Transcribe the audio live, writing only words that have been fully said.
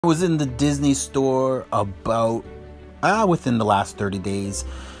I was in the Disney store about within the last 30 days,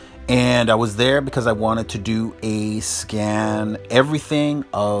 and I was there because I wanted to do a scan everything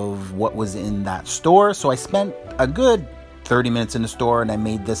of what was in that store. So I spent a good 30 minutes in the store and I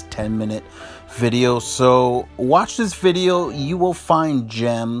made this 10-minute video. So watch this video. You will find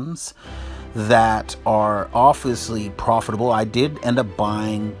gems that are obviously profitable. I did end up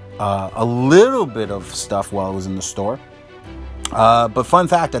buying a little bit of stuff while I was in the store. But fun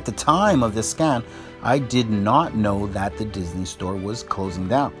fact, at the time of this scan, I did not know that the Disney store was closing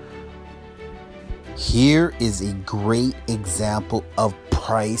down. Here is a great example of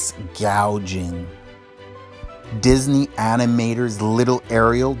price gouging. Disney Animator's Little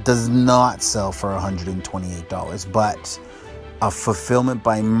Ariel does not sell for $128, but a fulfillment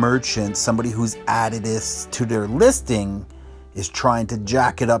by merchant, somebody who's added this to their listing, is trying to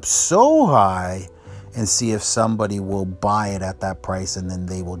jack it up so high and see if somebody will buy it at that price, and then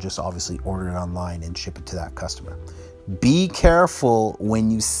they will just obviously order it online and ship it to that customer. Be careful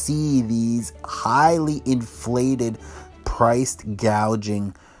when you see these highly inflated, priced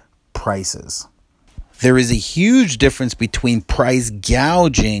gouging prices. There is a huge difference between price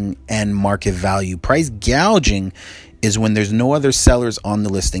gouging and market value. Price gouging is when there's no other sellers on the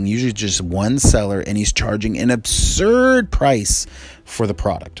listing, usually just one seller, and he's charging an absurd price for the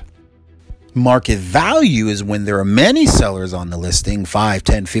product. Market value is when there are many sellers on the listing, 5,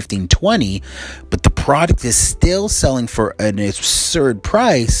 10, 15, 20, but the product is still selling for an absurd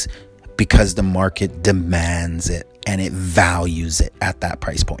price because the market demands it and it values it at that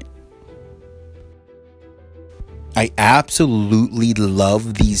price point. I absolutely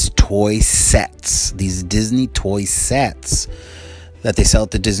love these toy sets, these Disney toy sets that they sell at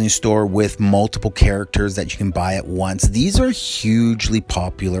the Disney store with multiple characters that you can buy at once. These are hugely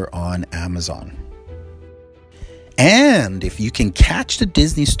popular on Amazon. And if you can catch the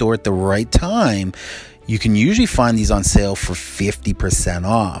Disney store at the right time, you can usually find these on sale for 50%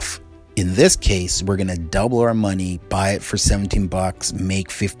 off. In this case, we're going to double our money, buy it for $17, make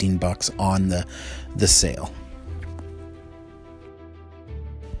 $15 on the sale.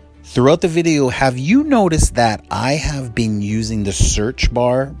 Throughout the video, have you noticed that I have been using the search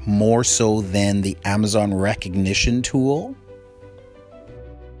bar more so than the Amazon recognition tool?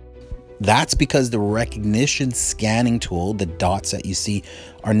 That's because the recognition scanning tool, the dots that you see,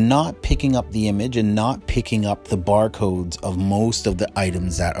 are not picking up the image and not picking up the barcodes of most of the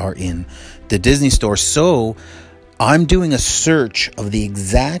items that are in the Disney store. So I'm doing a search of the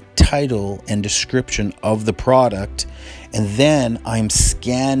exact title and description of the product, and then I'm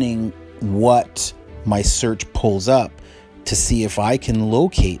scanning what my search pulls up to see if I can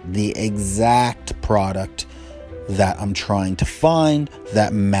locate the exact product that I'm trying to find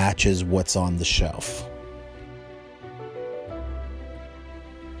that matches what's on the shelf.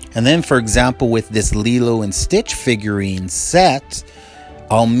 And then, for example, with this Lilo and Stitch figurine set,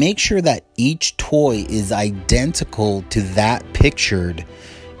 I'll make sure that each toy is identical to that pictured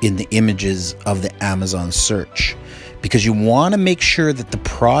in the images of the Amazon search, because you want to make sure that the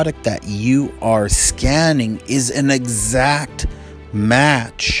product that you are scanning is an exact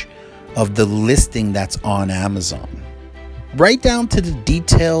match of the listing that's on Amazon, right down to the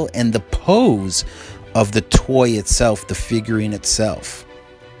detail and the pose of the toy itself, the figurine itself.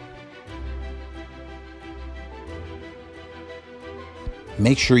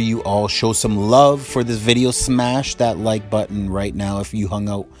 Make sure you all show some love for this video. Smash that like button right now if you hung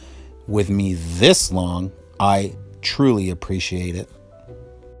out with me this long. I truly appreciate it.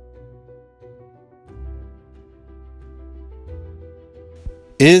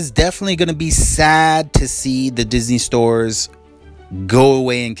 It is definitely going to be sad to see the Disney stores go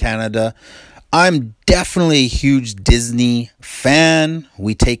away in Canada. I'm definitely a huge Disney fan.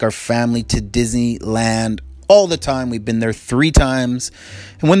 We take our family to Disneyland all the time. We've been there 3 times.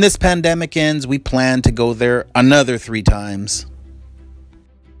 And when this pandemic ends, we plan to go there another 3 times.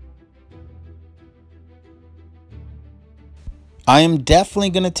 I am definitely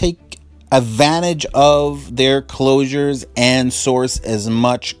going to take advantage of their closures and source as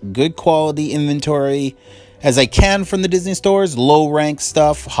much good quality inventory as I can from the Disney stores. Low rank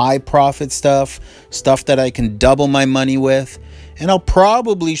stuff, high profit stuff, stuff that I can double my money with. And I'll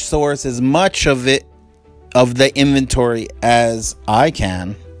probably source as much of it, of the inventory, as I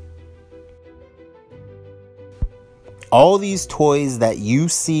can. All these toys that you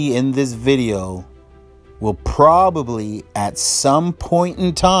see in this video will probably at some point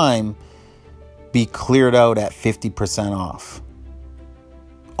in time be cleared out at 50% off.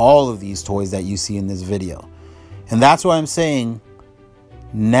 All of these toys that you see in this video. And that's why I'm saying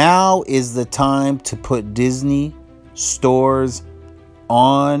now is the time to put Disney stores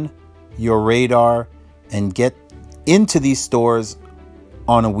on your radar and get into these stores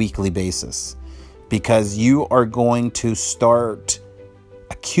on a weekly basis, because you are going to start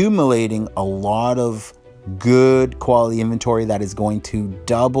accumulating a lot of good quality inventory that is going to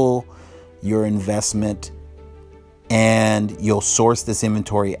double your investment, and you'll source this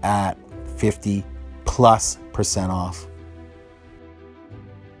inventory at 50+% off.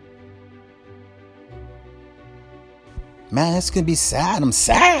 Man, it's gonna be sad. I'm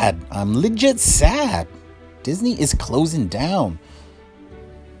sad. I'm legit sad. Disney is closing down.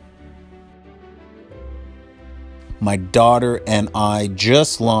 My daughter and I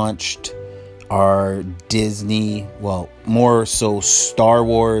just launched our Disney, well, more so Star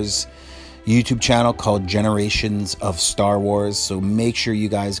Wars YouTube channel called Generations of Star Wars. So make sure you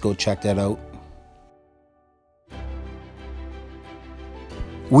guys go check that out.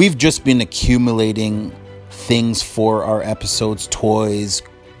 We've just been accumulating things for our episodes: toys,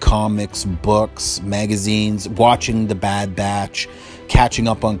 comics, books, magazines, watching The Bad Batch, catching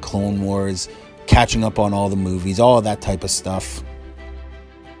up on Clone Wars, catching up on all the movies, all of that type of stuff.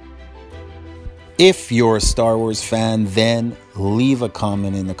 If you're a Star Wars fan, then leave a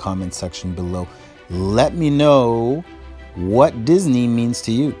comment in the comment section below. Let me know what Disney means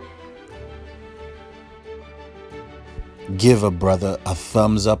to you. Give a brother a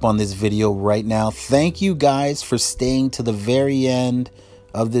thumbs up on this video right now. Thank you guys for staying to the very end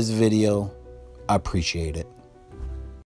of this video. I appreciate it.